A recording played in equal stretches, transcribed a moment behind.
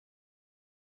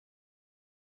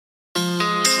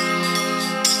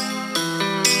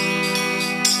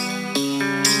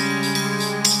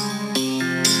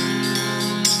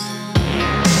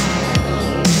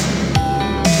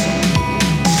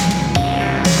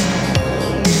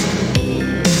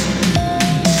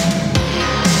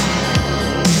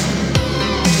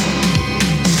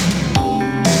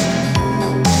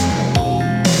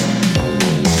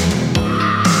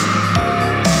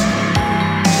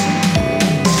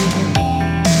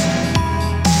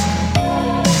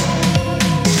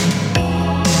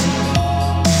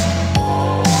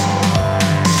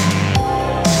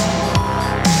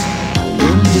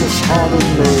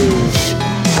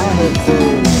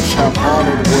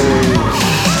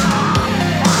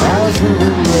As we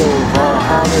relive our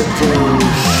holidays,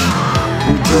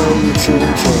 we dare you to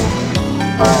enter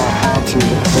our haunted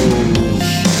haze.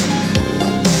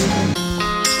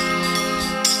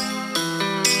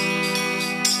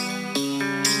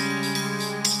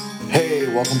 Hey,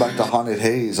 welcome back to Haunted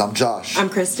Haze. I'm Josh. I'm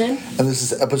Kristen. And this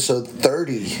is episode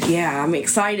 30. Yeah, I'm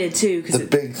excited too. The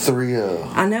big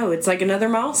 3-0. I know, it's like another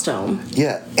milestone.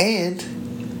 Yeah, and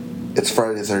it's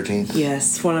Friday the 13th.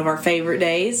 Yes, one of our favorite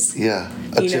days. Yeah,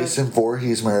 Jason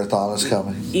Voorhees marathon is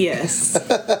coming. Yes,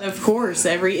 of course.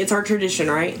 It's our tradition,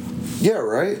 right? Yeah,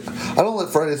 right? I don't let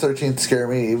Friday the 13th scare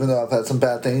me, even though I've had some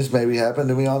bad things maybe happen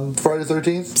to me on Friday the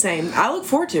 13th. Same. I look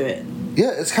forward to it.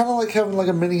 Yeah, it's kind of like having like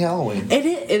a mini Halloween.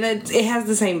 It has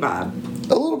the same vibe.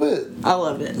 A little bit. I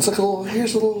love it. It's like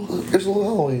here's a little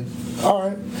Halloween. All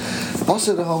right. I'll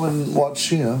sit at home and watch,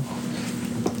 Jason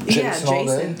all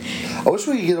day. I wish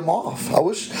we could get him off. I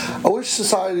wish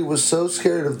society was so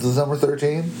scared of December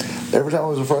 13th. Every time it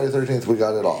was a Friday 13th, we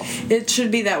got it off. It should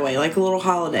be that way, like a little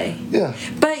holiday. Yeah.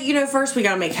 But, first we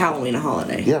got to make Halloween a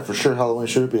holiday. Yeah, for sure. Halloween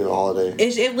should be a holiday.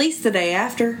 It's at least the day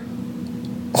after.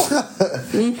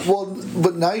 Well,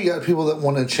 but now you got people that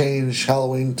want to change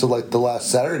Halloween to like the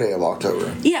last Saturday of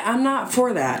October. Yeah, I'm not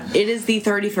for that. It is the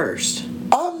 31st.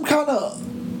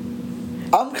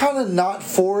 I'm kind of not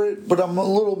for it, but I'm a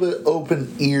little bit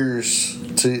open ears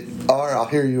to, all right, I'll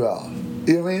hear you out.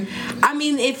 You know what I mean? I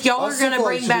mean, if y'all are going to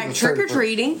bring back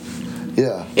trick-or-treating...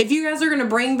 Yeah. If you guys are going to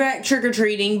bring back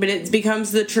trick-or-treating, but it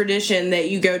becomes the tradition that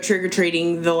you go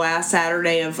trick-or-treating the last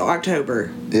Saturday of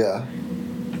October. Yeah.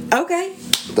 Okay.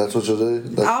 That's what you'll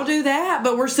do? I'll do that,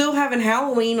 but we're still having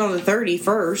Halloween on the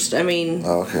 31st. I mean...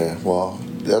 Okay, well,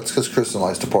 that's because Kristen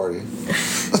likes to party.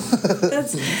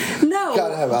 No.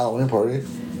 Gotta have a Halloween party.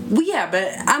 Well, yeah, but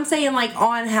I'm saying, like,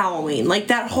 on Halloween. Like,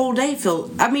 that whole day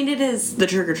it is the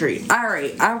trick-or-treat. All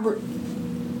right,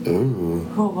 Ooh.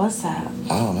 What was that?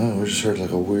 I don't know. We just heard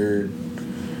like a weird...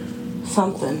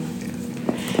 something.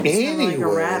 Anyway. Like a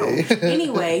rattle.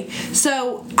 Anyway,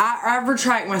 so I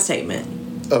retract my statement.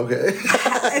 Okay.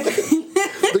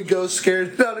 The ghost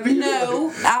scared it out of you?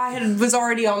 No, I was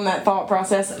already on that thought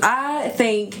process. I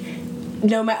think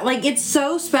no matter, like, it's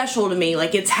so special to me.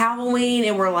 Like, it's Halloween,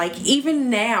 and we're like, even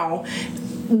now,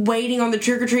 waiting on the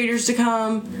trick-or-treaters to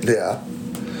come. Yeah.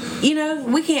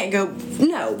 We can't go.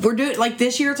 No, we're doing, like,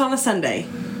 this year it's on a Sunday.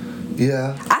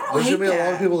 Yeah. I don't hate that. There's going to be a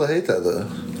lot of people that hate that, though.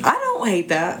 I don't hate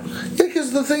that. Yeah,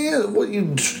 because the thing is,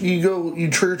 you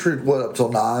trick-or-treat, up till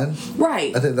 9?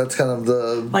 Right. I think that's kind of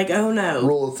the... Like, oh no.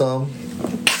 Rule of thumb.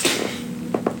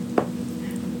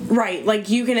 Right, like,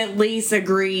 you can at least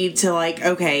agree to, like,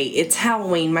 okay, it's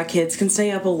Halloween, my kids can stay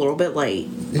up a little bit late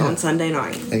on Sunday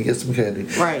night. And get some candy.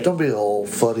 Right. Don't be all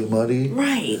fuddy-muddy.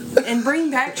 Right, and bring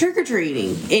back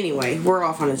trick-or-treating. Anyway, we're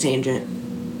off on a tangent.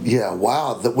 Yeah,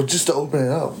 wow, just to open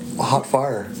it up, a hot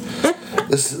fire.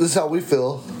 This is how we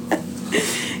feel.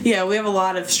 Yeah, we have a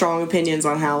lot of strong opinions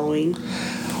on Halloween.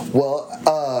 Well,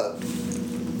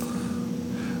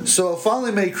 so I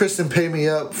finally made Kristen pay me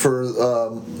up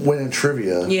for winning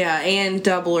trivia. Yeah, and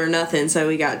double or nothing, so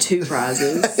we got 2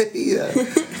 prizes. Yeah.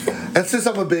 And since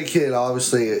I'm a big kid,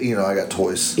 obviously, I got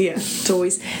toys. Yeah,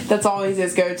 toys. That's always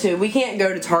his go-to. We can't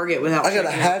go to Target without. I got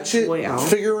a Hatchet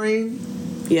figurine.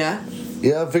 Yeah.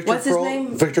 Yeah, Victor. What's his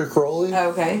name? Victor Crowley. Oh,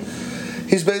 okay.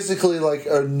 He's basically like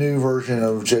a new version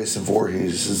of Jason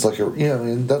Voorhees. It's like that's kind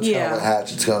of what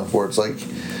Hatchet's going for. It's like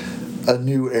a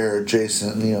new era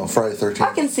Jason, Friday the 13th.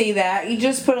 I can see that. You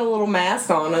just put a little mask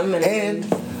on him. And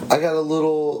I got a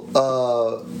little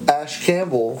Ash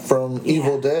Campbell from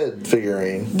Evil Dead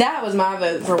figurine. That was my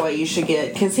vote for what you should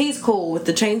get, because he's cool with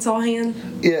the chainsaw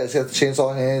hand. Yeah, he's got the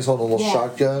chainsaw hand. He's holding a little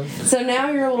shotgun. So now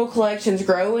your little collection's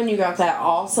growing. You got that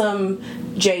awesome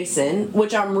Jason,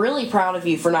 which I'm really proud of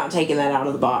you for not taking that out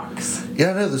of the box.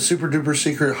 Yeah, I know. The Super Duper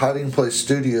Secret Hiding Place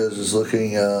Studios is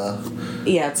looking...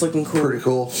 yeah, it's looking cool. Pretty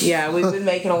cool. Yeah, we've been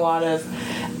making a lot of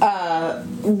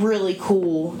really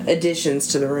cool additions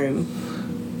to the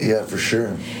room. Yeah, for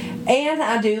sure. And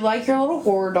I do like your little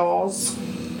horror dolls.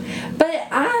 But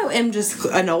I am just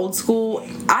an old school.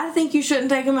 I think you shouldn't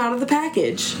take them out of the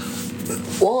package.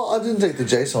 Well, I didn't take the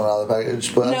Jason one out of the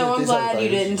package, but no, I'm glad you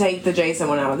didn't take the Jason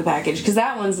one out of the package, because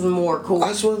that one's more cool.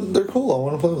 They're cool. I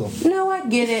want to play with them. No, I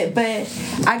get it, but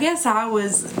I guess I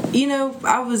was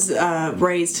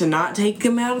raised to not take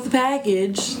them out of the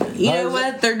package. You know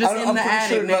what? They're just in the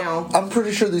attic now. I'm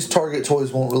pretty sure these Target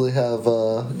toys won't really have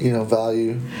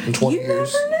value in 20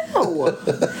 years. You never know.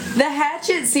 The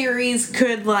Hatchet series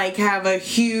could have a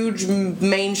huge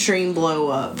mainstream blow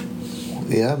up.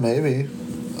 Yeah, maybe.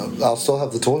 I'll still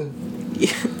have the toy.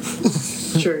 Yeah.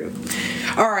 True.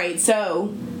 All right,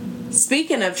 so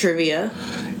Speaking of trivia.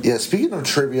 Yeah, speaking of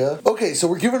trivia. Okay, so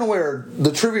we're giving away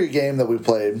the trivia game that we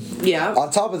played. Yeah.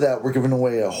 On top of that, we're giving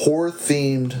away a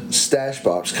horror-themed stash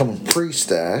box coming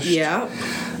pre-stashed. Yeah.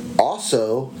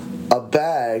 Also, a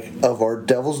bag of our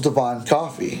Devil's Divine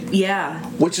coffee. Yeah.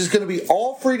 Which is going to be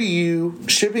all free to you,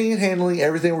 shipping and handling,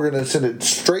 everything. We're going to send it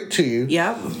straight to you.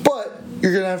 Yep. But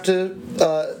you're going to have to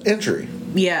entry.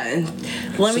 Yeah, and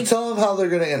tell them how they're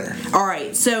going to enter. All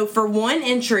right, so for one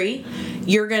entry,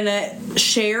 you're going to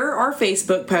share our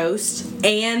Facebook post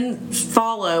and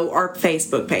follow our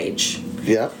Facebook page.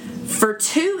 Yeah. For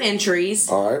 2 entries,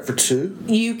 all right, for 2,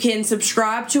 you can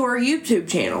subscribe to our YouTube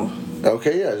channel.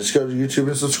 Okay, yeah, just go to YouTube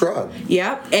and subscribe.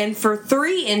 Yep, and for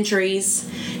 3 entries,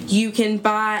 you can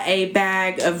buy a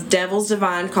bag of Devil's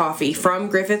Divine coffee from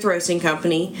Griffith Roasting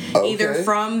Company, either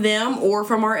from them or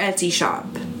from our Etsy shop.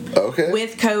 Okay.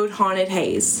 With code Haunted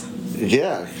Haze.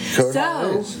 Yeah, code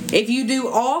Haunted Haze. If you do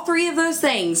all 3 of those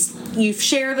things, you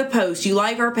share the post, you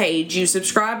like our page, you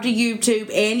subscribe to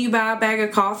YouTube, and you buy a bag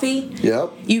of coffee,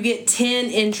 yep, you get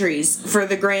 10 entries for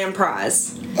the grand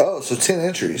prize. Oh, so 10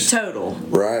 entries. Total.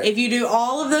 Right. If you do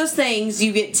all of those things,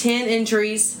 you get 10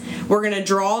 entries. We're going to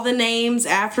draw the names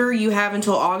after you have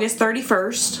until August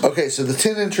 31st. Okay, so the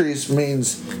 10 entries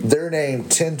means their name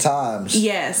 10 times.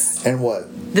 Yes. And what?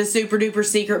 The Super Duper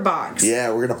Secret Box.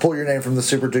 Yeah, we're going to pull your name from the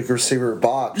Super Duper Secret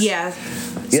Box. Yeah.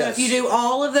 So if you do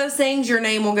all of those things, your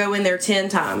name will go in there 10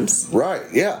 times. Right,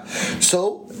 yeah.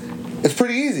 So, it's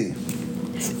pretty easy.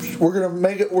 We're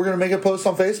gonna make a post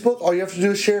on Facebook. All you have to do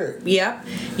is share it. Yep.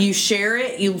 You share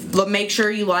it. You make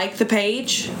sure you like the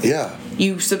page. Yeah.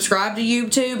 You subscribe to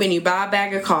YouTube and you buy a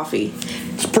bag of coffee.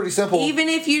 It's pretty simple. Even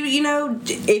if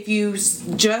if you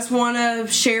just want to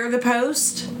share the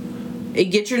post,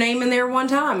 get your name in there one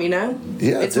time. Yeah.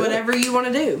 It's whatever you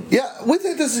want to do. Yeah, we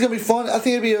think this is gonna be fun. I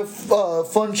think it'd be a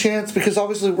fun chance because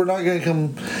obviously we're not gonna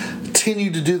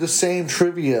continue to do the same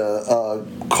trivia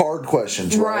card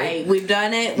questions, right? We've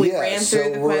done it. We ran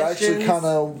through the questions. We're actually kind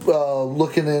of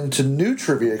looking into new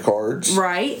trivia cards,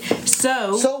 right?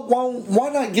 So why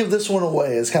not give this one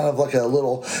away as kind of like a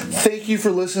little thank you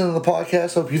for listening to the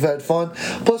podcast. Hope you've had fun.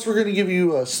 Plus, we're going to give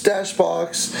you a stash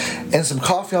box and some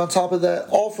coffee on top of that,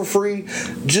 all for free.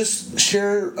 Just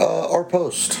share our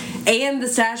post. And the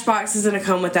stash box is going to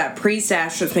come with that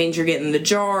pre-stash, which means you're getting the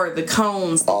jar, the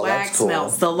cones, the wax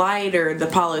melts, the lighter, the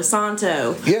Palo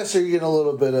Santo. Yeah, so you're getting a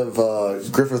little bit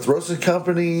of Griffith Roasting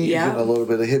Company, you're getting a little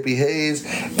bit of Hippie Haze,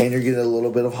 and you're getting a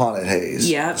little bit of Haunted Haze.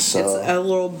 Yep, so it's a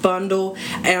little bundle,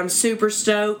 and I'm super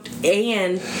stoked.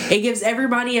 And it gives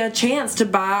everybody a chance to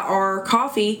buy our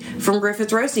coffee from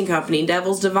Griffith Roasting Company,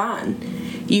 Devil's Divine.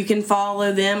 You can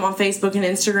follow them on Facebook and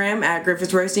Instagram at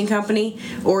Griffith Roasting Company,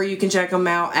 or you can check them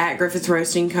out at Griffith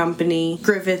Roasting Company,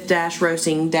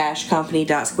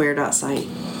 griffith-roasting-company.square.site.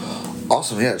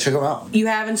 Awesome, yeah, check them out. You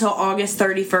have until August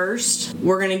 31st.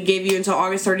 We're going to give you until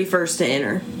August 31st to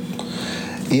enter.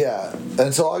 Yeah,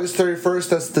 until August 31st,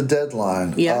 that's the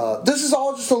deadline. Yeah. This is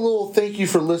all just a little thank you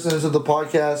for listening to the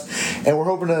podcast, and we're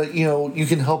hoping to, you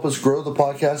can help us grow the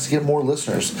podcast to get more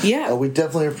listeners. Yeah. We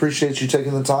definitely appreciate you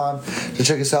taking the time to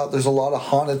check us out. There's a lot of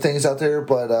haunted things out there,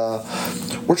 but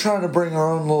we're trying to bring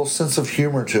our own little sense of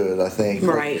humor to it, I think.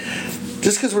 Right.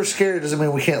 Just because we're scared doesn't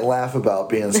mean we can't laugh about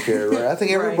being scared, right? I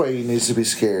think everybody needs to be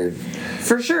scared.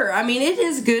 For sure. I mean, it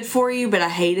is good for you, but I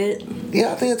hate it.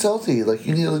 Yeah, I think it's healthy. Like,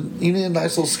 you need a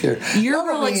nice little scare. You're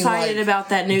real excited about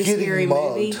that new scary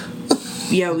movie.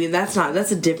 Yo, that's not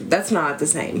the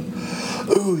same.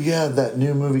 Ooh, yeah, that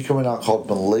new movie coming out called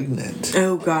Malignant.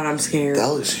 Oh, God, I'm scared. That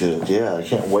looks good. Yeah, I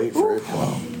can't wait for it.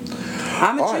 Well,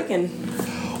 I'm a chicken. Right.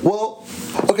 Well,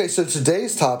 okay, so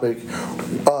today's topic,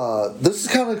 this is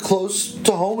kind of close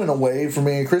to home in a way for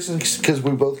me and Kristen because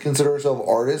we both consider ourselves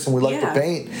artists and we like to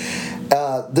paint.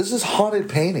 This is haunted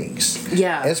paintings.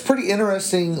 Yeah. And it's pretty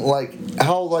interesting,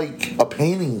 how a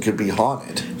painting could be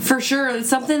haunted. For sure. It's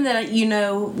something that, you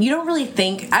don't really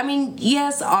think. I mean,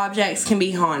 yes, objects can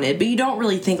be haunted, but you don't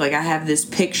really think, I have this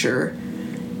picture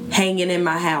hanging in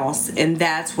my house and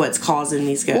that's what's causing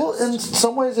these ghosts. Well, in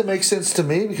some ways it makes sense to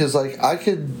me because,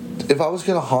 if I was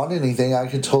going to haunt anything, I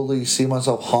could totally see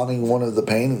myself haunting one of the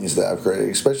paintings that I've created,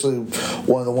 especially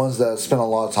one of the ones that I spent a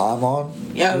lot of time on.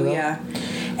 Oh, yeah.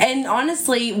 And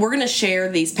honestly, we're going to share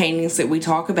these paintings that we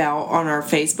talk about on our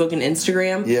Facebook and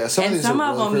Instagram. Yeah, some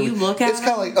of them, you look at it's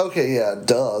kind of like, okay, yeah,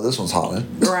 duh, this one's haunted.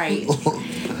 Right.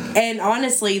 And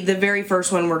honestly, the very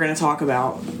first one we're going to talk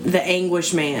about, The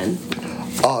Anguish Man.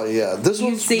 Oh, yeah. This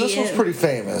one's pretty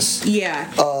famous.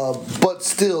 Yeah. But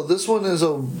still, this one is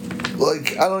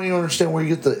I don't even understand where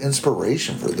you get the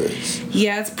inspiration for this.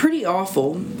 Yeah, it's pretty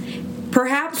awful.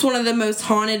 Perhaps one of the most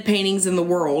haunted paintings in the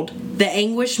world, The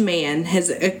Anguished Man has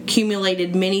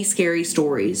accumulated many scary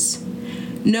stories.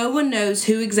 No one knows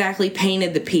who exactly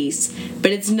painted the piece,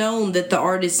 but it's known that the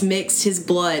artist mixed his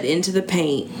blood into the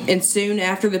paint, and soon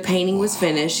after the painting was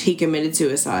finished, he committed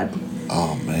suicide.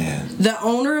 Oh, man. The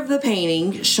owner of the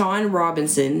painting, Sean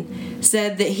Robinson,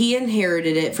 said that he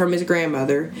inherited it from his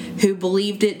grandmother, who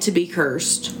believed it to be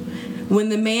cursed. When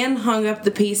the man hung up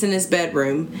the piece in his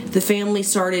bedroom, the family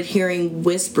started hearing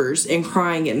whispers and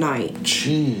crying at night.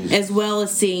 Jeez. As well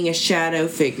as seeing a shadow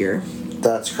figure.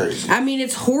 That's crazy. I mean,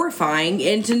 it's horrifying,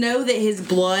 and to know that his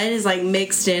blood is like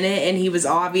mixed in it, and he was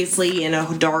obviously in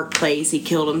a dark place. He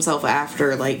killed himself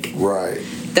after, like, right.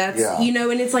 That's you know,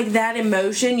 and it's like that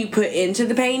emotion you put into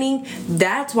the painting.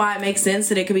 That's why it makes sense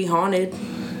that it could be haunted.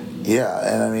 Yeah,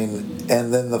 and I mean,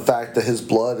 and then the fact that his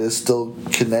blood is still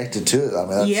connected to it. I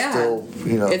mean, that's still,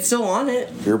 you know, it's still on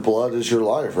it. Your blood is your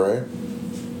life, right?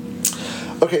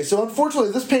 Okay, so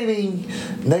unfortunately, this painting,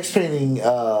 next painting,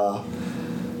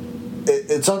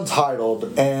 it's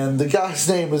untitled, and the guy's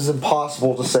name is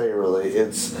impossible to say, really.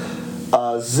 It's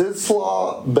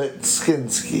Zdzislaw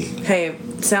Beksiński. Hey,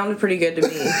 it sounded pretty good to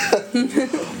me.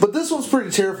 But this one's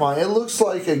pretty terrifying. It looks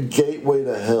like a gateway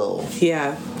to hell.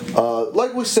 Yeah.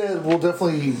 Like we said, we'll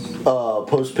definitely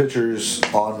post pictures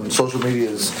on social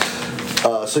medias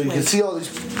so you can see all these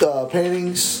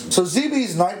paintings. So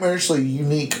ZB's nightmarishly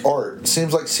unique art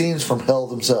seems like scenes from hell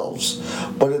themselves,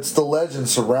 but it's the legend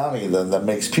surrounding them that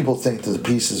makes people think that the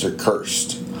pieces are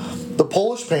cursed. The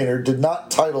Polish painter did not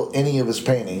title any of his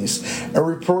paintings and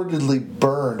reportedly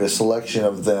burned a selection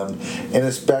of them in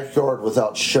his backyard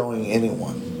without showing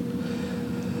anyone.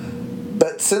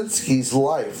 Beksiński's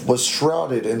life was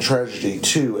shrouded in tragedy,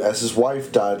 too, as his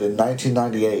wife died in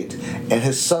 1998 and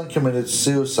his son committed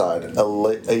suicide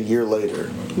a year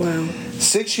later. Wow.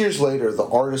 6 years later, the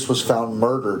artist was found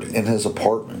murdered in his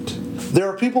apartment. There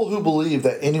are people who believe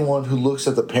that anyone who looks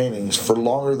at the paintings for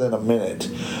longer than a minute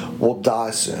will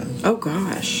die soon. Oh,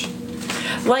 gosh.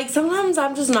 Like, sometimes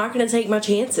I'm just not going to take my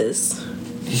chances.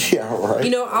 Yeah, right.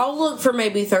 You know, I'll look for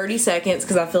maybe 30 seconds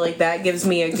because I feel like that gives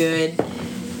me a good...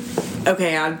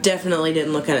 Okay, I definitely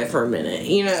didn't look at it for a minute,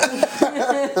 you know?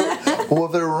 Well,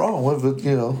 they're wrong. What if it,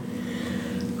 you know...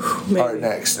 Maybe. All right,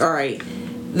 next. All right.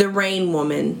 The Rain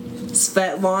Woman,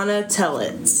 Svetlana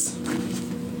Telets.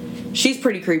 She's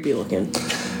pretty creepy looking.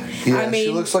 Yeah, I mean,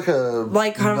 she looks like a...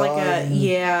 Like, kind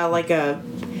of like a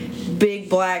big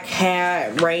black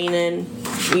hat raining.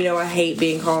 You know, I hate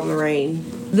being caught in the rain.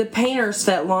 The painter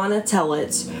Svetlana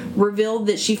Telets revealed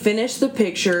that she finished the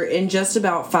picture in just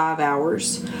about 5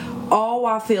 hours, all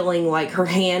while feeling like her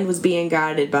hand was being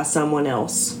guided by someone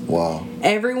else. Wow.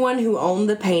 Everyone who owned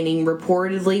the painting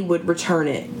reportedly would return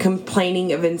it,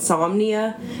 complaining of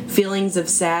insomnia, feelings of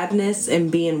sadness, and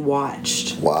being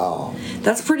watched. Wow.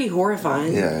 That's pretty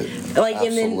horrifying. Yeah. Like, absolutely.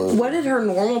 and then what did her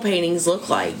normal paintings look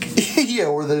like? Yeah,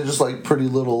 were they just like pretty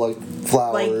little like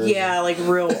flowers? Like, yeah, like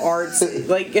real artsy.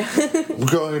 Like,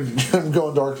 I'm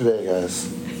going dark today, guys.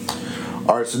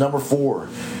 All right, so number 4.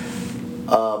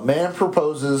 Man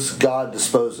Proposes, God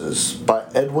Disposes by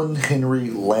Edwin Henry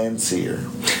Landseer.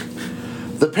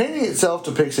 The painting itself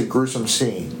depicts a gruesome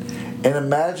scene, an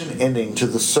imagined ending to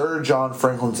the Sir John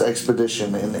Franklin's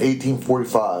expedition in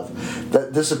 1845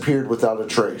 that disappeared without a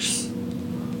trace.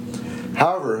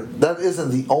 However, that isn't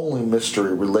the only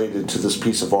mystery related to this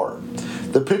piece of art.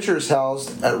 The picture is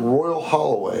housed at Royal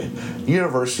Holloway,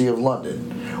 University of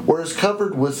London, where it's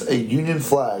covered with a Union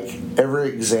flag every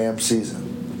exam season.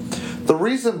 The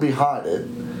reason behind it,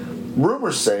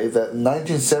 rumors say that in the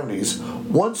 1970s,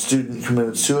 one student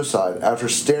committed suicide after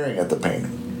staring at the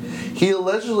painting. He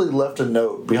allegedly left a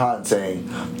note behind saying,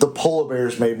 "The polar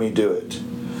bears made me do it."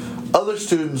 Other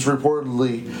students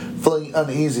reportedly feeling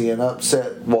uneasy and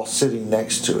upset while sitting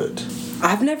next to it.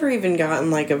 I've never even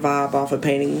gotten like a vibe off a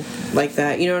painting like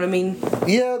that. You know what I mean?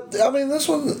 Yeah, I mean this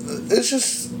one, it's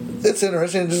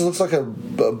interesting. It just looks like a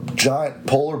giant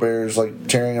polar bear is like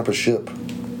tearing up a ship.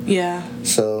 Yeah.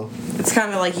 So it's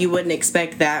kind of like you wouldn't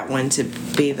expect that one to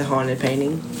be the haunted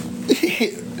painting.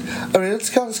 I mean, it's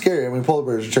kind of scary. I mean, polar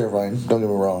bears are terrifying. Don't get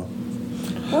me wrong.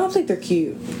 I don't think they're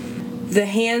cute. The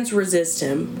Hands Resist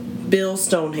Him, Bill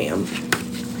Stoneham.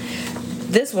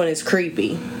 This one is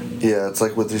creepy. Yeah, it's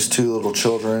like with these two little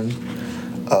children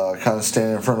kind of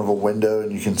standing in front of a window,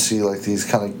 and you can see like these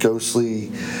kind of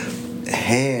ghostly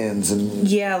hands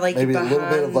and like maybe behind... a little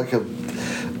bit of like a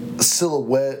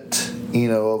silhouette, you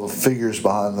know, of figures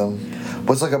behind them.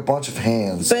 But it's like a bunch of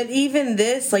hands. But even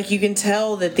this, like, you can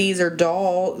tell that these are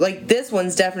doll. Like, this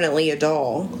one's definitely a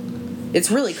doll.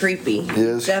 It's really creepy.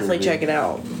 Yeah, it's definitely creepy. Check it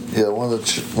out. Yeah, one of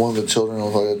the children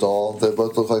looks like a doll. They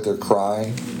both look like they're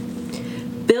crying.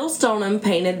 Bill Stoneham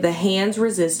painted The Hands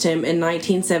Resist Him in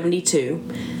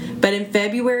 1972, but in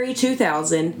February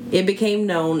 2000, it became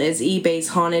known as eBay's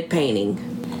haunted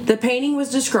painting. The painting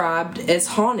was described as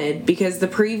haunted because the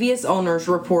previous owners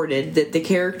reported that the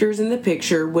characters in the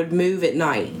picture would move at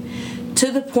night,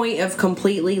 to the point of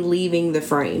completely leaving the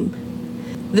frame.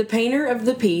 The painter of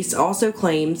the piece also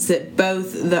claims that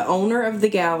both the owner of the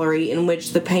gallery in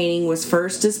which the painting was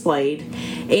first displayed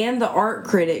and the art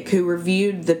critic who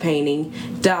reviewed the painting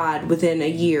died within a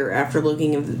year after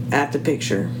looking at the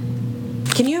picture.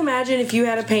 Can you imagine if you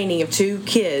had a painting of two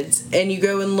kids and you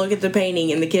go and look at the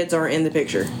painting and the kids aren't in the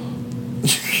picture?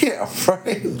 Yeah,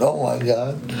 right? Oh my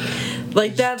God.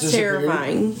 Like, that's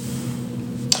terrifying.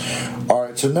 All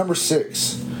right, so number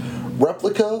 6.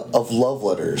 Replica of Love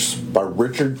Letters by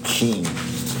Richard King.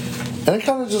 And it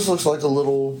kind of just looks like a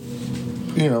little,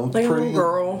 like pretty, a little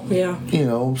girl, yeah.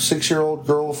 6-year-old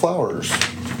girl with flowers.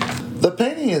 The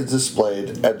painting is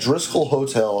displayed at Driscoll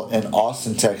Hotel in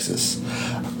Austin, Texas,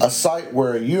 a site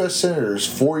where a U.S. Senator's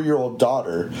 4-year-old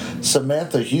daughter,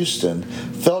 Samantha Houston,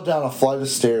 fell down a flight of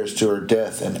stairs to her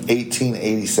death in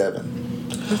 1887.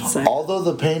 Although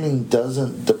the painting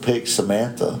doesn't depict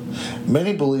Samantha,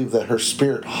 many believe that her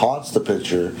spirit haunts the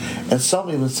picture, and some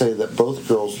even say that both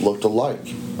girls looked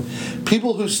alike.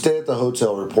 People who stay at the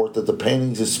hotel report that the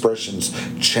painting's expressions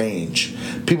change.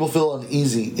 People feel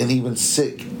uneasy and even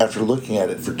sick after looking at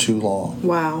it for too long.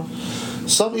 Wow.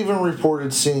 Some even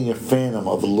reported seeing a phantom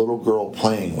of a little girl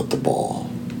playing with the ball.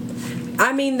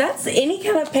 I mean, that's any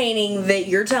kind of painting that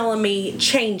you're telling me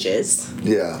changes.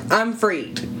 Yeah. I'm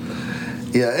freaked.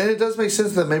 Yeah, and it does make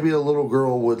sense that maybe a little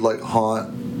girl would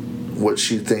haunt what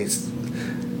she thinks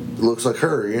looks like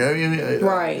her.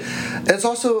 Right. It's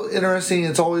also interesting.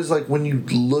 It's always like when you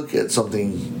look at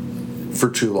something for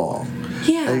too long.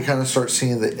 Yeah. And you kind of start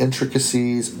seeing the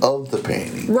intricacies of the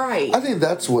painting. Right. I think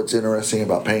that's what's interesting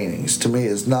about paintings to me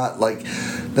is not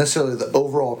necessarily the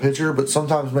overall picture, but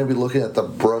sometimes maybe looking at the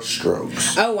brush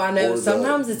strokes. Oh, I know.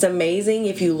 Sometimes it's amazing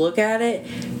if you look at it.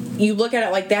 You look at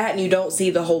it like that and you don't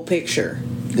see the whole picture.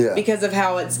 Yeah. Because of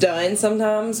how it's done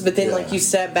sometimes. But then, you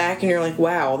step back and you're like,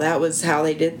 wow, that was how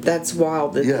they did. That's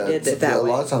wild that they did it that way.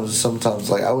 A lot of times,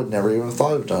 I would never even have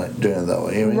thought of doing it that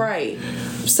way. Right.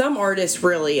 Some artists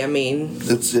really,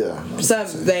 it's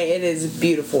it is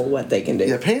beautiful what they can do.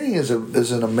 Yeah, painting is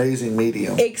an amazing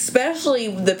medium. Especially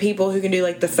the people who can do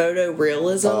the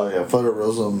photorealism. Oh yeah,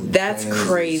 photorealism. That's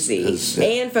crazy.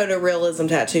 And photorealism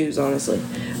tattoos, honestly.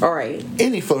 All right.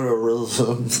 Any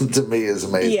photorealism to me is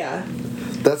amazing. Yeah.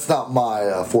 That's not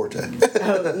my forte.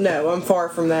 Oh, no, I'm far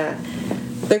from that.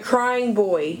 The Crying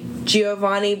Boy,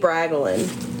 Giovanni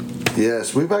Bragolin.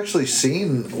 Yes, we've actually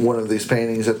seen one of these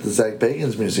paintings at the Zach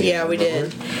Bagans Museum. Yeah, we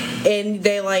did. And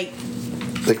they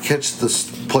they catch the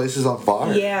places on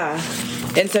fire. Yeah.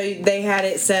 And so they had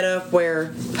it set up where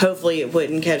hopefully it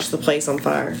wouldn't catch the place on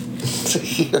fire.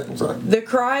 Yeah, right. The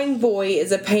Crying Boy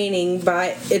is a painting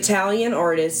by Italian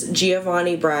artist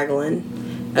Giovanni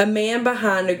Bragolin, a man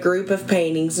behind a group of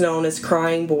paintings known as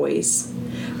Crying Boys.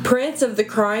 Prints of the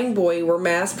Crying Boy were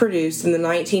mass-produced in the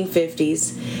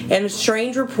 1950s, and a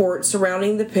strange report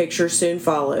surrounding the picture soon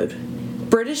followed.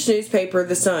 British newspaper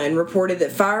The Sun reported that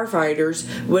firefighters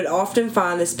would often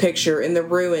find this picture in the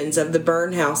ruins of the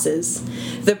burned houses,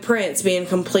 the prints being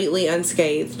completely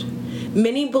unscathed.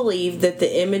 Many believed that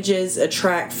the images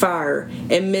attract fire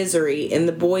and misery, and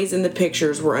the boys in the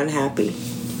pictures were unhappy.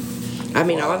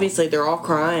 Obviously they're all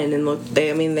crying and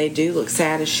they do look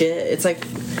sad as shit. It's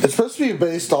supposed to be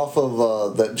based off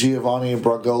of that Giovanni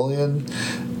Bragolin.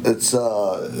 It's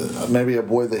maybe a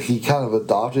boy that he kind of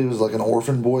adopted. He was like an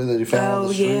orphan boy that he found on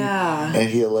the street. Yeah. And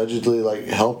he allegedly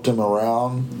helped him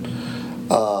around.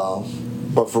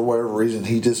 But for whatever reason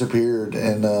he disappeared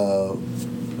and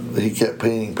he kept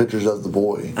painting pictures of the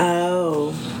boy.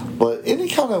 Oh. But any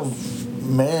kind of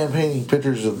man painting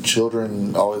pictures of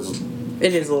children always...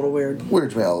 It is a little weird.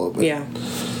 Weirds me out a little bit. Yeah.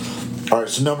 All right,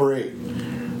 so number 8.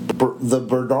 The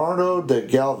Bernardo de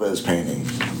Galvez painting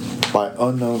by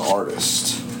unknown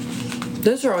artist.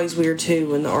 Those are always weird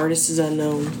too when the artist is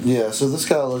unknown. Yeah, so this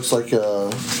guy looks like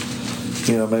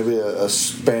maybe a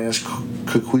Spanish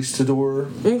conquistador.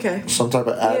 Okay. Some type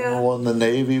of admiral in the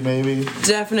Navy, maybe.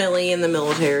 Definitely in the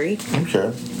military.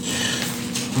 Okay.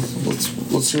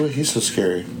 Let's see what he's so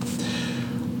scary.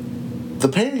 The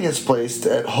painting is placed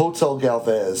at Hotel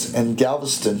Galvez in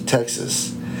Galveston,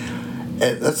 Texas.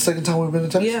 And that's the second time we've been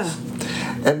to Texas.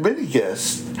 Yeah. And many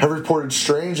guests have reported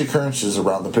strange occurrences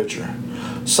around the picture.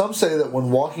 Some say that when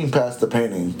walking past the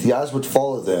painting, the eyes would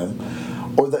follow them,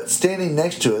 or that standing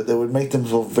next to it, they would make them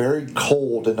feel very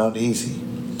cold and uneasy.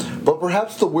 But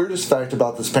perhaps the weirdest fact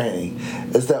about this painting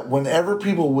is that whenever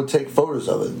people would take photos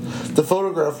of it, the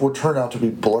photograph would turn out to be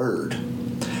blurred.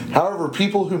 However,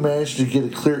 people who managed to get a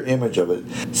clear image of it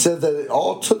said that it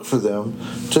all took for them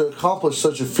to accomplish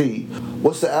such a feat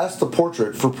was to ask the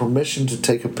portrait for permission to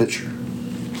take a picture.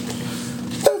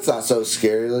 That's not so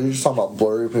scary. Like, you're just talking about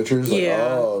blurry pictures. Like,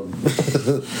 oh.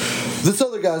 This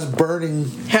other guy's burning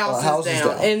houses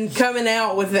down and coming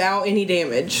out without any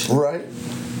damage. Right.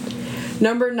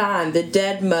 Number 9, The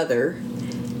Dead Mother,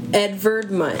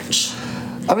 Edvard Munch.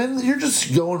 I mean, you're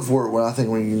just going for it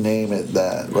when you name it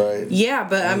that, right? Yeah,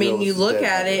 but I mean, you look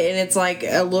at it and it's like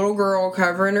a little girl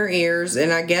covering her ears,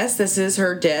 and I guess this is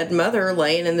her dead mother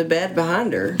laying in the bed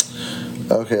behind her.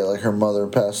 Okay, like her mother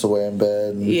passed away in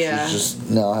bed, and she's just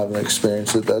now having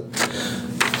experienced it.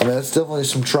 That's definitely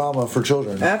some trauma for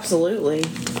children. Absolutely.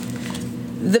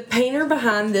 The painter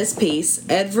behind this piece,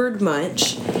 Edvard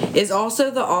Munch, is also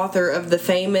the author of the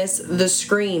famous The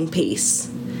Scream piece.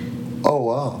 Oh,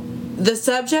 wow. The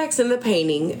subjects in the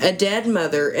painting, a dead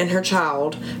mother and her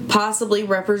child, possibly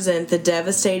represent the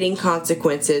devastating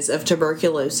consequences of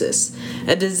tuberculosis,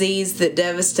 a disease that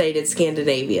devastated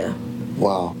Scandinavia.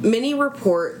 Wow. Many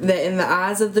report that in the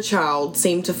eyes of the child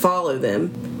seem to follow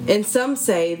them, and some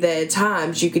say that at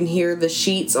times you can hear the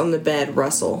sheets on the bed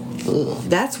rustle. Ugh.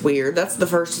 That's weird. That's the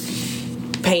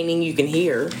first painting you can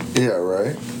hear. Yeah,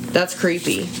 right? That's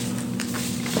creepy.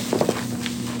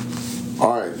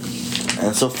 Alright.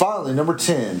 And so finally, number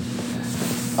 10,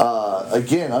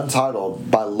 again untitled,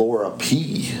 by Laura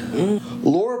P.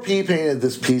 Laura P. painted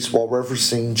this piece while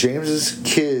referencing James's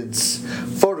kid's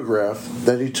photograph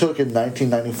that he took in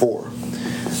 1994.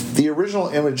 The original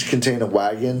image contained a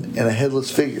wagon and a headless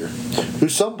figure, who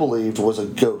some believed was a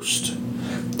ghost.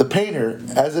 The painter,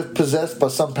 as if possessed by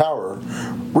some power,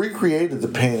 recreated the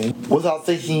painting without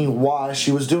thinking why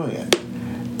she was doing it.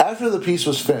 After the piece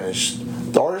was finished,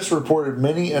 the artist reported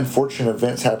many unfortunate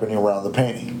events happening around the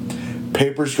painting.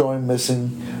 Papers going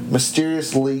missing,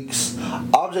 mysterious leaks,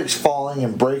 objects falling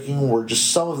and breaking were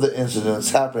just some of the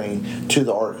incidents happening to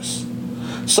the artist.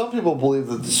 Some people believe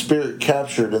that the spirit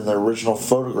captured in the original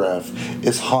photograph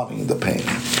is haunting the painting.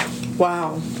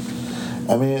 Wow.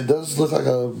 I mean, it does look like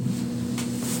a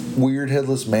weird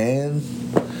headless man.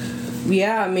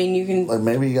 Yeah, I mean, you can... Like,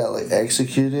 maybe he got,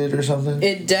 executed or something?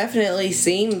 It definitely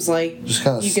seems like just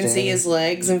kind of you can see his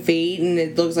legs and feet, and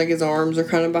it looks like his arms are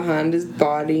kind of behind his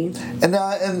body. And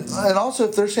also,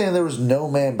 if they're saying there was no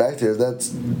man back there, that's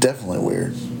definitely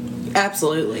weird.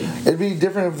 Absolutely. It'd be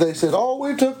different if they said, "Oh,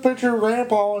 we took a picture of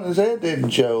Grandpa and his head didn't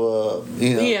show up."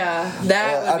 Yeah,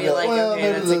 that would be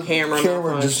okay, that's a camera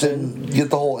just didn't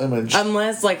get the whole image.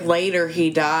 Unless, later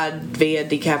he died via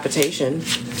decapitation.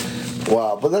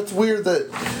 Wow, but that's weird that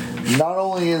not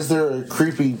only is there a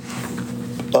creepy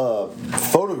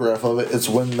photograph of it, it's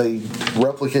when they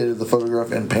replicated the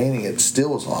photograph and painting it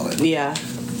still was on it. Yeah.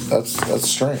 That's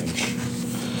strange.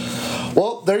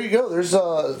 Well, there you go. There's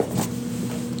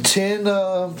 10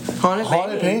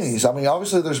 haunted paintings. I mean,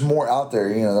 obviously there's more out there,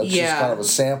 that's just kind of a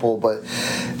sample, but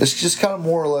it's just kind of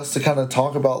more or less to kind of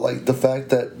talk about the fact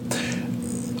that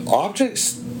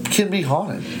objects can be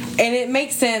haunted. And it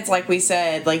makes sense, like we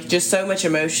said, just so much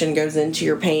emotion goes into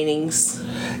your paintings.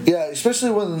 Yeah,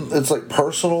 especially when it's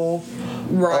personal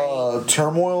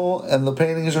turmoil and the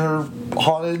paintings are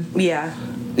haunted. Yeah.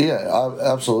 Yeah,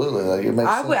 absolutely. It makes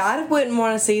sense. I wouldn't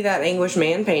want to see that English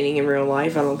man painting in real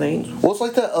life, I don't think. Well, it's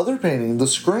like that other painting, The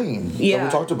Scream, that we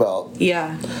talked about.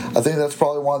 Yeah. I think that's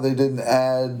probably why they didn't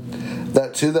add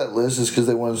that to that list, is because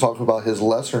they wanted to talk about his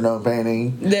lesser-known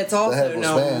painting. That's also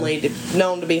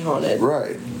known to be haunted.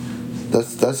 Right.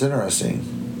 That's interesting.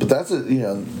 But that's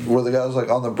where the guy's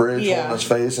on the bridge holding his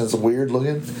face and it's weird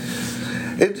looking.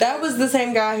 That was the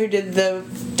same guy who did the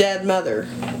dead mother.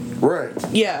 Right.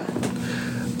 Yeah.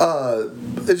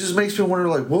 It just makes me wonder,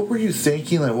 what were you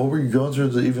thinking? What were you going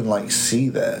through to even, see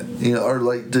that? Or,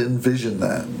 to envision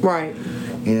that? Right.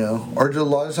 Or a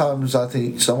lot of times I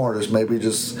think some artists maybe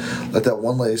just, like that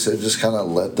one lady said, just kind of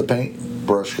let the paint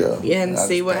brush go. Yeah, and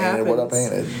see what happens. What I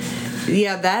painted.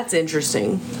 Yeah, that's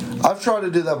interesting. I've tried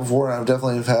to do that before, and I've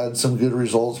definitely had some good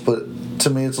results, but to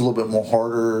me it's a little bit more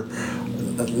harder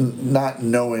not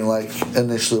knowing,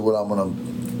 initially what I'm going to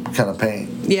kind of paint.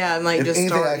 Yeah, and if just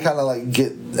anything, starting. I kind of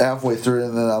get halfway through it,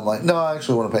 and then I'm like, no, I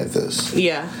actually want to paint this.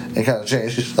 Yeah. And kind of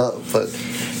change it up, but...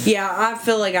 Yeah, I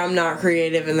feel like I'm not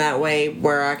creative in that way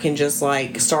where I can just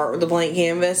start with a blank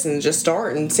canvas and just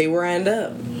start and see where I end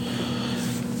up.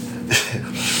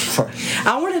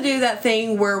 I want to do that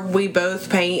thing where we both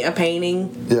paint a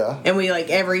painting. Yeah. And we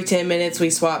every 10 minutes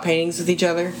we swap paintings with each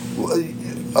other.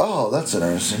 Oh, that's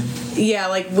interesting. Yeah,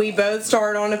 like we both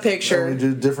start on a picture. And we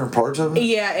do different parts of it?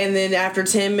 Yeah, and then after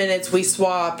 10 minutes we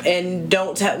swap, and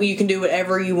don't tell, you can do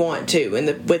whatever you want to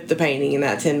with the painting in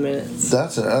that 10 minutes.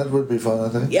 That would be fun, I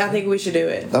think. Yeah, I think we should do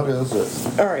it. Okay, let's do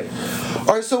it. All right.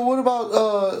 All right, so what about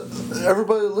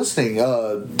everybody listening?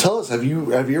 Tell us, have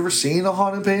you ever seen a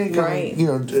haunted painting? Right. You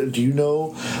know, do you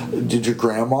know, did your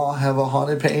grandma have a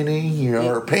haunted painting? You know,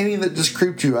 or a painting that just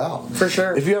creeped you out? For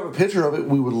sure. If you have a picture of it,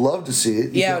 we would love to see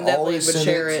it. You yeah, can definitely would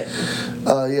share it.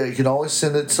 Yeah, you can always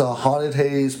send it to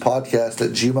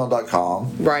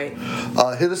hauntedhazepodcast@gmail.com. Right.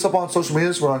 Hit us up on social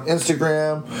media. We're on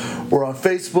Instagram. We're on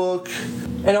Facebook.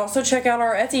 And also check out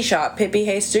our Etsy shop, Pippi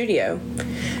Hayes Studio.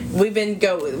 We've been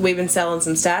selling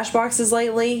some stash boxes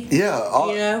lately. Yeah,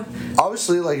 you know.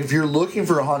 Obviously, like if you're looking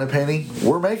for a haunted painting,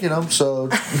 we're making them. So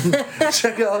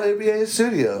check out ABA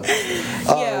Studio.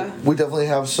 Yeah, we definitely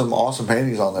have some awesome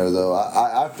paintings on there, though.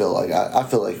 I feel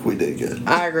like we did good.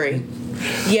 I agree.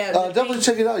 Yeah, definitely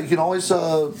check it out. You can always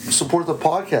support the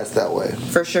podcast that way.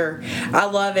 For sure, I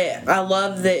love it. I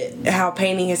love how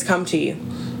painting has come to you.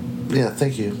 Yeah,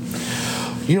 thank you.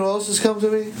 You know what else has come to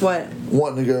me? What?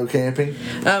 Wanting to go camping.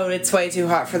 Oh, it's way too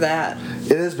hot for that.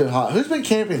 It has been hot. Who's been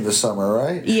camping this summer,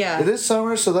 right? Yeah. It is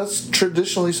summer, so that's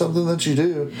traditionally something that you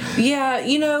do. Yeah,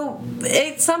 you know,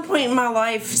 at some point in my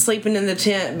life, sleeping in the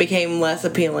tent became less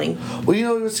appealing. Well, you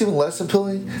know what's even less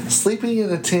appealing? Sleeping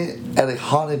in a tent at a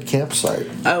haunted campsite.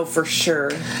 Oh, for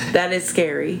sure. That is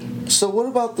scary. So what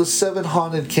about the 7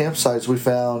 haunted campsites we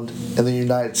found in the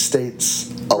United States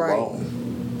alone? Right.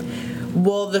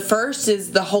 Well, the first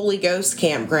is the Holy Ghost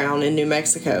Campground in New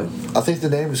Mexico. I think the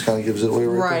name just kind of gives it away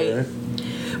right there,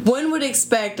 right? One would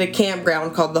expect a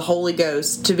campground called the Holy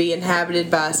Ghost to be inhabited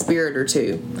by a spirit or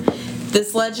two.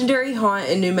 This legendary haunt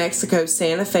in New Mexico's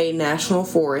Santa Fe National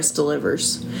Forest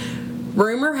delivers.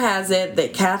 Rumor has it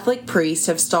that Catholic priests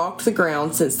have stalked the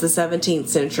ground since the 17th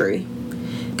century.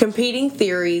 Competing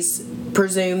theories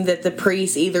presume that the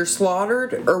priest either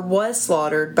slaughtered or was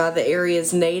slaughtered by the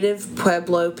area's native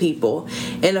Pueblo people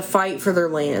in a fight for their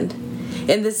land.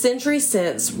 In the century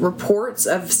since, reports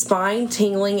of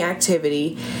spine-tingling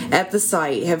activity at the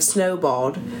site have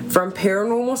snowballed, from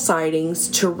paranormal sightings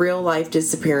to real-life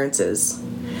disappearances.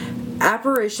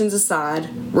 Apparitions aside,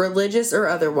 religious or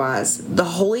otherwise, the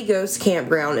Holy Ghost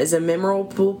Campground is a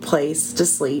memorable place to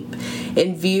sleep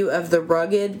in view of the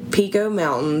rugged Pico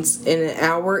Mountains in an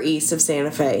hour east of Santa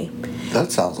Fe.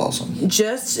 That sounds awesome.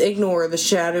 Just ignore the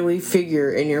shadowy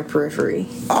figure in your periphery.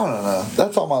 I don't know.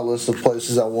 That's on my list of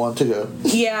places I want to go.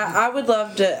 Yeah, I would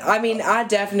love to. I mean, I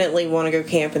definitely want to go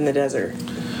camp in the desert.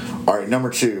 All right,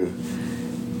 number 2.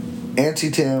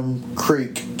 Antietam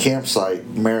Creek Campsite,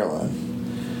 Maryland.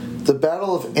 The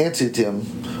Battle of Antietam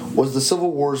was the Civil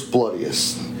War's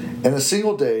bloodiest. In a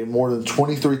single day, more than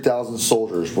 23,000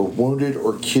 soldiers were wounded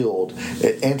or killed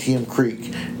at Antietam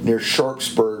Creek near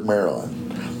Sharpsburg,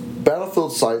 Maryland.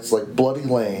 Battlefield sites like Bloody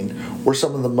Lane, where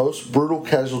some of the most brutal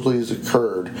casualties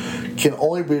occurred, can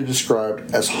only be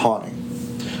described as haunting.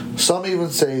 Some even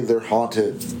say they're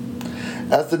haunted.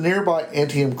 At the nearby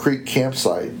Antietam Creek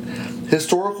campsite,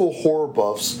 historical horror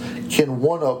buffs can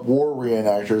one-up war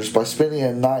reenactors by spending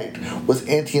a night with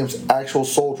Antietam's actual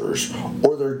soldiers,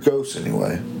 or their ghosts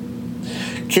anyway.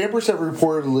 Campers have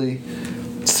reportedly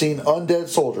seen undead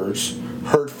soldiers,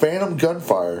 heard phantom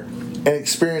gunfire, and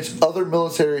experienced other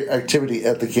military activity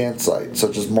at the campsite,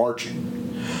 such as marching,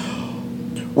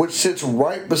 which sits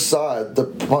right beside the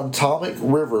Potomac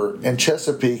River and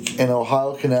Chesapeake and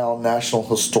Ohio Canal National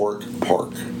Historic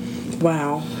Park.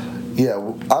 Wow.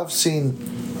 Yeah, I've seen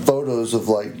photos of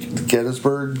like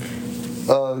Gettysburg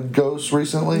ghosts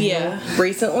recently. Yeah,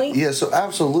 recently? Yeah, so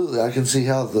absolutely, I can see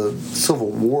how the Civil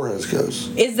War has ghosts.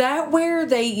 Is that where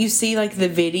you see like the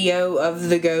video of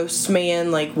the ghost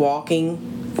man like walking?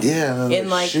 Yeah, and then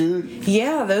like shoot.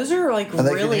 Yeah, those are like and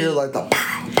they really. can hear like the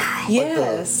pow pow.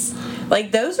 Yes,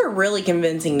 like those are really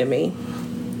convincing to me.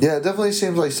 Yeah, it definitely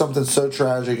seems like something so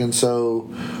tragic and so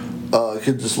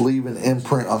could just leave an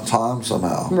imprint on time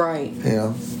somehow. Right.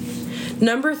 Yeah.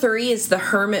 Number 3 is the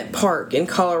Hermit Park in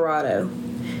Colorado.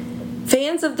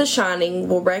 Fans of The Shining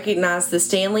will recognize the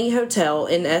Stanley Hotel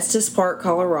in Estes Park,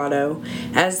 Colorado,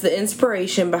 as the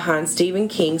inspiration behind Stephen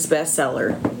King's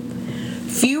bestseller.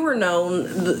 Fewer know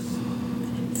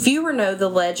the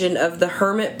legend of the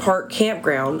Hermit Park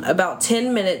Campground, about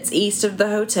 10 minutes east of the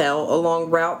hotel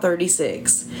along Route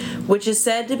 36, which is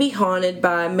said to be haunted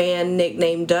by a man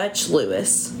nicknamed Dutch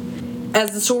Lewis.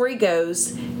 As the story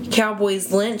goes,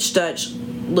 cowboys lynched Dutch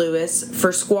Lewis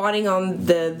for squatting on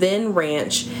the then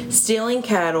ranch, stealing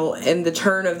cattle in the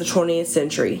turn of the 20th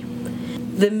century.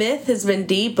 The myth has been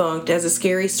debunked as a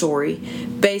scary story,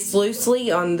 based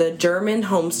loosely on the German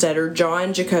homesteader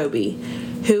John Jacobi,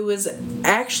 who was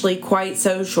actually quite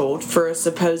social for a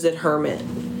supposed hermit.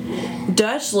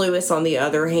 Dutch Lewis, on the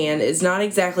other hand, is not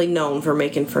exactly known for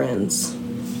making friends.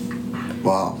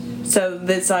 Wow. So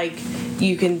that's like,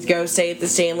 you can go stay at the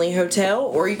Stanley Hotel,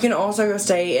 or you can also go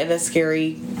stay at a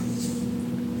scary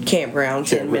campground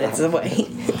 10 minutes away.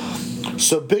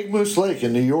 So, Big Moose Lake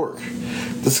in New York.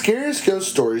 The scariest ghost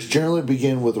stories generally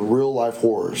begin with real-life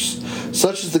horrors.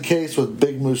 Such is the case with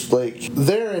Big Moose Lake.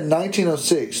 There in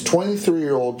 1906,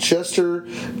 23-year-old Chester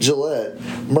Gillette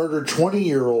murdered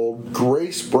 20-year-old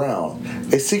Grace Brown,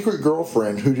 a secret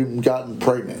girlfriend who'd gotten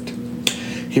pregnant.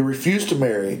 He refused to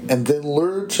marry and then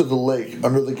lured to the lake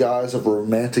under the guise of a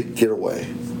romantic getaway.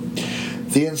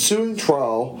 The ensuing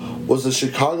trial was the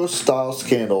Chicago-style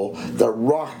scandal that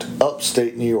rocked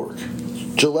upstate New York.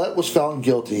 Gillette was found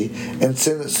guilty and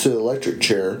sentenced to the electric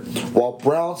chair, while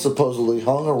Brown supposedly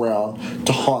hung around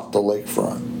to haunt the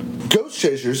lakefront. Ghost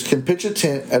chasers can pitch a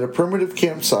tent at a primitive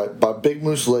campsite by Big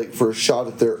Moose Lake for a shot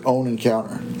at their own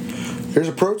encounter. Here's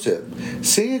a pro tip.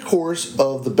 Sing a chorus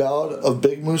of the Ballad of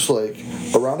Big Moose Lake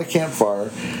around a campfire,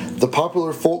 the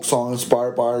popular folk song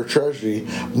inspired by our tragedy,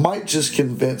 might just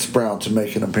convince Brown to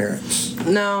make an appearance.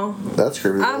 No. That's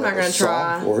creepy. I'm not going to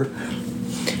try.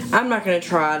 I'm not going to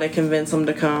try to convince them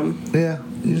to come. Yeah,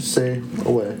 you just stay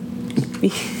away.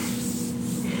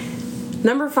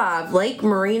 Number 5, Lake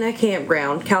Marina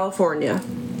Campground, California.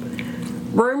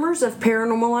 Rumors of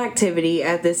paranormal activity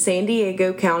at the San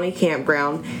Diego County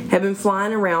Campground have been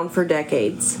flying around for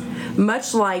decades,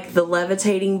 much like the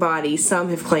levitating bodies some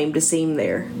have claimed to see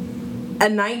there. A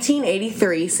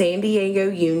 1983 San Diego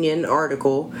Union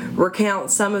article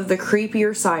recounts some of the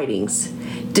creepier sightings: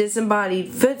 disembodied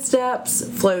footsteps,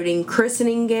 floating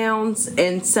christening gowns,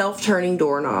 and self-turning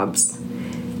doorknobs.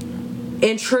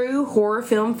 In true horror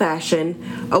film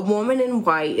fashion, a woman in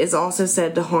white is also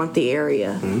said to haunt the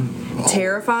area.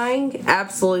 Terrifying?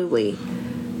 Absolutely.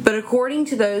 But according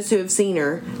to those who have seen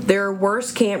her, there are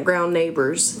worse campground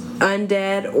neighbors,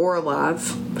 undead or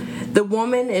alive. The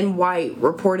woman in white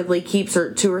reportedly keeps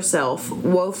her to herself,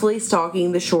 woefully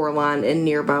stalking the shoreline in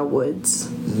nearby woods.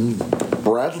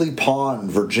 Bradley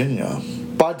Pond, Virginia.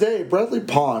 By day, Bradley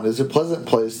Pond is a pleasant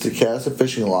place to cast a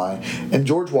fishing line in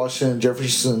George Washington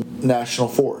Jefferson National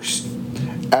Forest.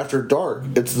 After dark,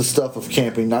 it's the stuff of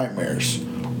camping nightmares,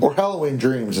 or Halloween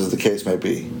dreams as the case may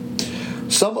be.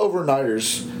 Some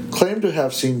overnighters claim to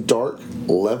have seen dark,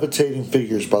 levitating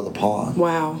figures by the pond.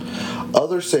 Wow.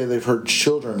 Others say they've heard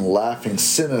children laughing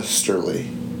sinisterly.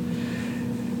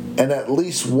 And at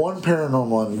least one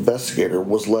paranormal investigator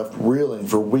was left reeling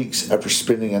for weeks after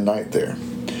spending a night there.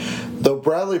 Though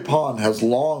Bradley Pond has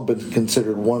long been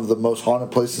considered one of the most haunted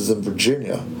places in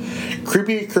Virginia,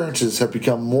 creepy occurrences have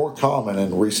become more common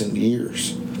in recent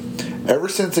years, ever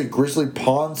since a grisly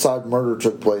pond-side murder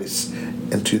took place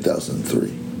in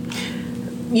 2003.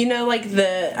 You know,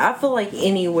 I feel like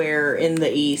anywhere in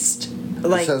the East,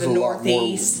 like the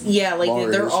Northeast, yeah,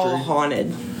 like they're all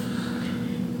haunted.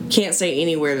 Can't say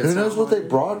anywhere that's Who knows what they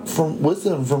brought with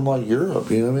them from like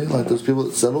Europe? You know what I mean? Like those people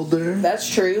that settled there.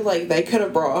 That's true. Like they could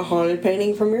have brought a haunted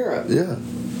painting from Europe. Yeah.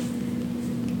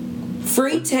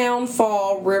 Freetown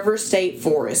Fall River State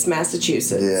Forest,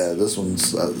 Massachusetts. Yeah, this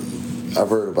one's. I've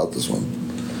heard about this one.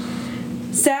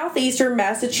 Southeastern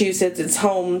Massachusetts is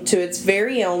home to its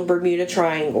very own Bermuda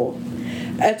Triangle,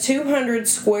 a 200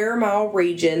 square mile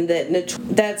region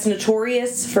that's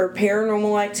notorious for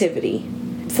paranormal activity.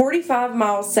 45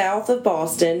 miles south of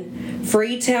Boston,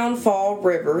 Freetown Fall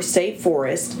River State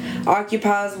Forest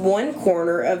occupies one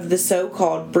corner of the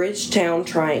so-called Bridgetown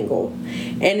Triangle,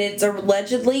 and it's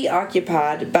allegedly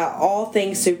occupied by all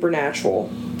things supernatural.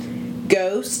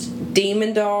 Ghosts,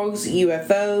 demon dogs,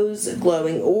 UFOs,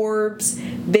 glowing orbs,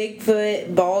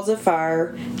 Bigfoot, balls of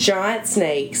fire, giant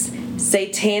snakes,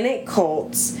 satanic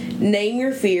cults, name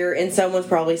your fear, and someone's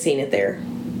probably seen it there.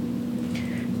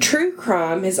 True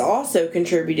crime has also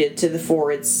contributed to the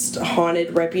forest's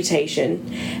haunted reputation,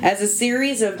 as a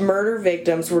series of murder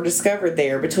victims were discovered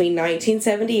there between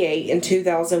 1978 and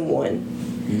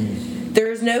 2001.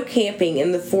 There is no camping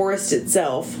in the forest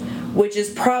itself, which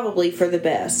is probably for the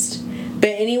best, but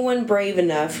anyone brave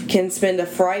enough can spend a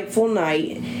frightful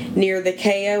night near the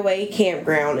KOA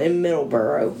campground in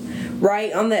Middleborough,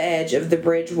 right on the edge of the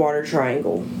Bridgewater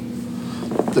Triangle.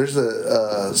 There's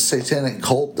a satanic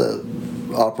cult that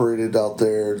operated out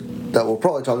there that we'll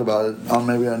probably talk about it on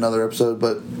maybe another episode,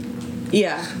 but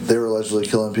yeah, they were allegedly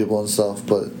killing people and stuff.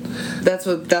 But that's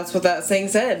what that thing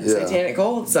said. Yeah. Satanic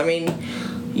cults. I mean,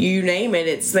 you name it,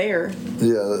 it's there.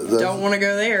 Yeah, don't want to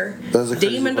go there.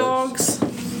 Demon dogs.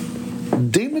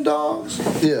 Demon dogs?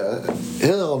 Yeah.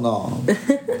 Hell no.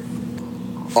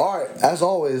 Alright, as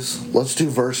always, let's do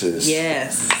verses.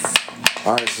 Yes.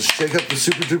 Alright, so shake up the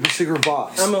super duper secret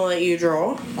box. I'm gonna let you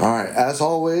draw. Alright, as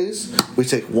always, we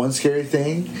take one scary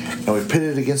thing and we pit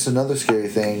it against another scary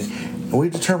thing and we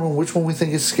determine which one we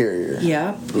think is scarier.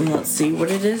 Yep. And let's see what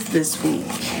it is this week.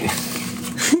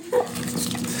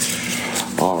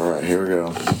 Alright, here we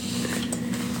go.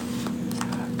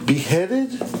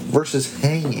 Beheaded versus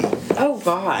hanging. Oh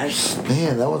gosh.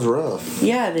 Man, that one's rough.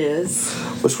 Yeah, it is.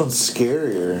 Which one's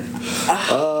scarier?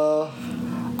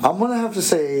 I'm gonna have to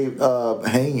say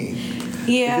hanging.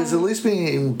 Yeah. Because at least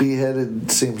being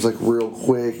beheaded seems like real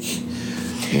quick.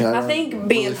 You know, I think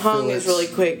being really hung is really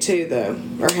quick too, though.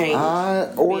 Or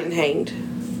hanged. Being hanged.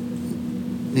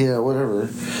 Yeah, whatever.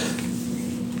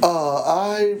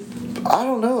 I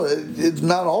don't know. It's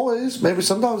not always. Maybe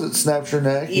sometimes it snaps your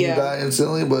neck and you die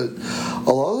instantly. But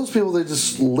a lot of those people, they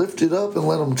just lift it up and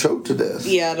let them choke to death.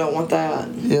 Yeah, I don't want that.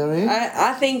 You know what I mean?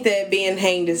 I think that being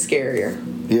hanged is scarier.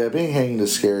 Yeah, being hanged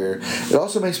is scarier. It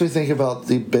also makes me think about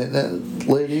the Bennett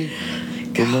lady.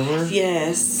 Remember?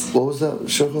 Yes. What was that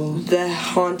show called? The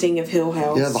Haunting of Hill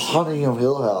House. Yeah, The Haunting of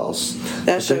Hill House.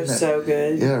 That show's so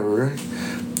good. Yeah, right.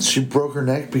 She broke her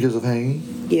neck because of hanging.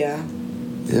 Yeah.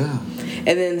 Yeah.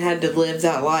 And then had to live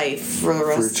that life for the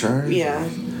rest. For eternity. Yeah.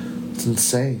 It's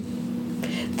insane.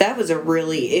 That was a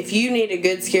really... If you need a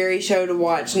good scary show to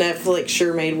watch, Netflix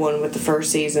sure made one with the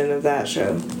first season of that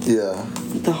show. Yeah.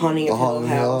 The Haunting of Hill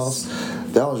House.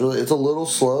 That was really... It's a little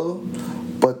slow,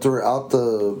 but throughout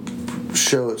the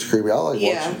show it's creepy. I like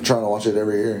trying to watch it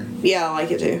every year. Yeah, I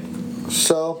like it too.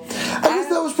 So, I guess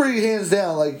that was pretty hands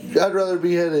down. Like, I'd rather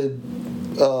be headed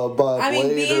by a blade. I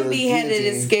mean, being beheaded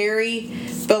is scary,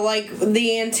 but like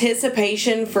the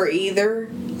anticipation for either.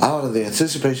 I don't know, the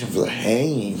anticipation for the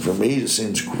hanging for me just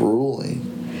seems grueling.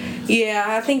 Yeah,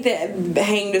 I think that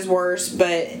hanged is worse,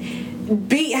 but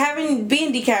being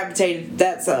decapitated,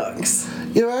 that sucks.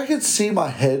 You know, I could see my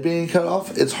head being cut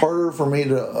off. It's harder for me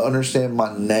to understand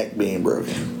my neck being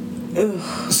broken.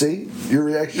 Ugh. See? Your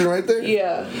reaction right there?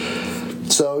 Yeah.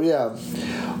 So, yeah.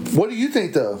 What do you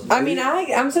think, though? I mean,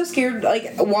 I'm so scared,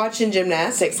 like, watching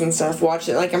gymnastics and stuff.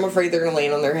 Like, I'm afraid they're going to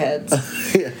land on their heads.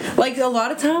 Yeah. Like, a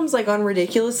lot of times, like, on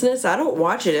Ridiculousness, I don't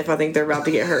watch it if I think they're about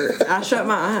to get hurt. I shut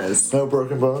my eyes. No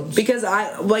broken bones? Because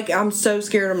I'm so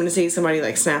scared I'm going to see somebody,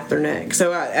 like, snap their neck.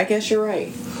 So, I guess you're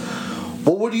right.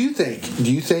 Well, what do you think?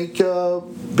 Do you think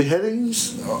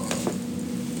beheadings,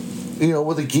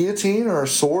 with a guillotine or a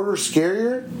sword are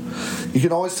scarier? You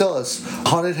can always tell us.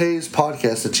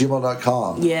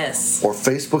 HauntedHazepodcast@gmail.com. Yes. Or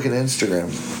Facebook and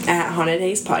Instagram. At Haunted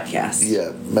Haze Podcast.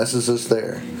 Yeah, message us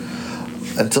there.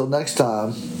 Until next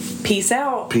time. Peace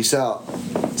out. Peace out.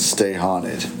 Stay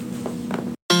haunted.